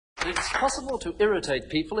it's possible to irritate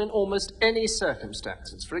people in almost any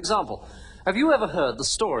circumstances. For example, have you ever heard the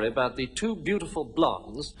story about the two beautiful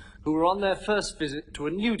blondes who were on their first visit to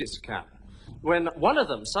a nudist camp, when one of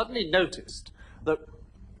them suddenly noticed that...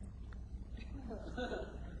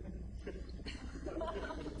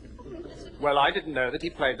 Well, I didn't know that he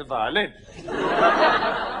played the violin.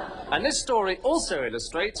 And this story also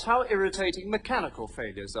illustrates how irritating mechanical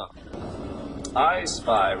failures are. I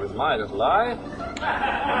spy with my little eye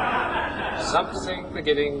something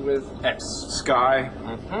beginning with S. Sky.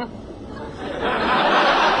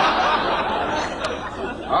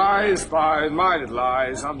 I spy with my little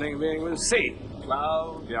eye something beginning with C.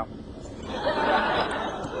 Cloud. Yeah.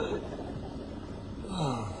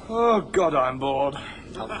 Oh, God, I'm bored.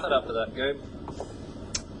 I'm fed up with that game.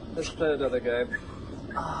 Let's play another game.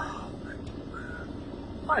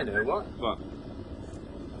 I know what. What?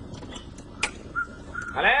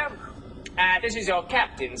 Hello? This is your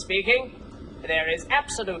captain speaking. There is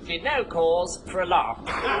absolutely no cause for alarm.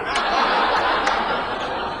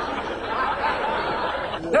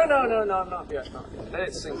 No, not yet. Let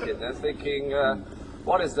it sink in. They're thinking,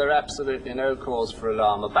 what is there absolutely no cause for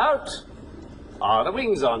alarm about? Are the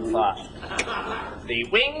wings on fire? The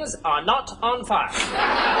wings are not on fire.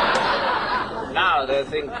 Now they're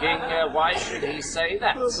thinking, why should he say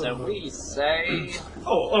that? So we say...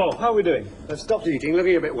 Oh, how are we doing? I've stopped eating,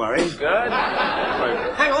 looking a bit worried. Good.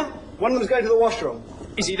 Hang on, one of them's going to the washroom.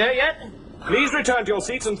 Is he there yet? Please return to your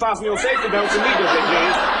seats and fasten your safety belts immediately,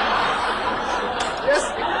 please. Yes.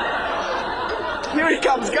 Here he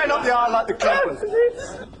comes, going up the aisle like the clappers.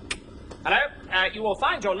 Hello? You will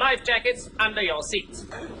find your life jackets under your seats.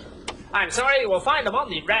 I'm sorry, you will find them on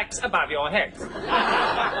the racks above your head.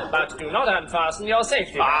 But do not unfasten your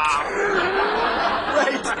safety belts.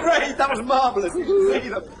 Great, that was marvellous.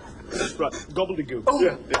 Right, gobbledygook. Oh.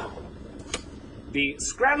 Yeah. The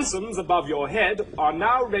scransons above your head are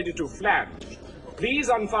now ready to flange. Please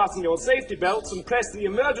unfasten your safety belts and press the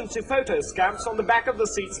emergency photo scamps on the back of the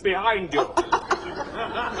seats behind you.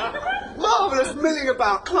 Marvellous, milling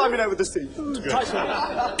about, climbing over the seat.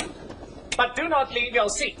 But do not leave your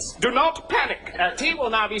seats. Do not panic. Tea will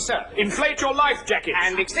now be served. Inflate your life jackets.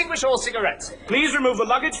 And extinguish all cigarettes. Please remove the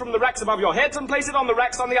luggage from the racks above your heads and place it on the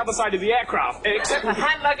racks on the other side of the aircraft. Except the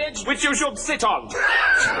hand luggage. Which you should sit on.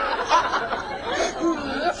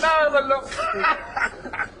 No, but look.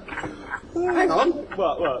 Hang on.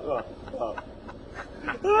 What?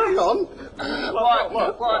 Hang on.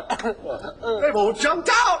 What? They've all jumped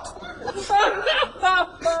out.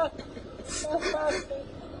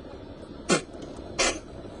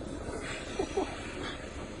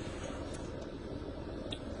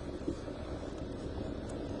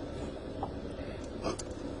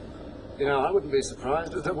 You know, I wouldn't be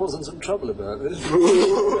surprised if there wasn't some trouble about this.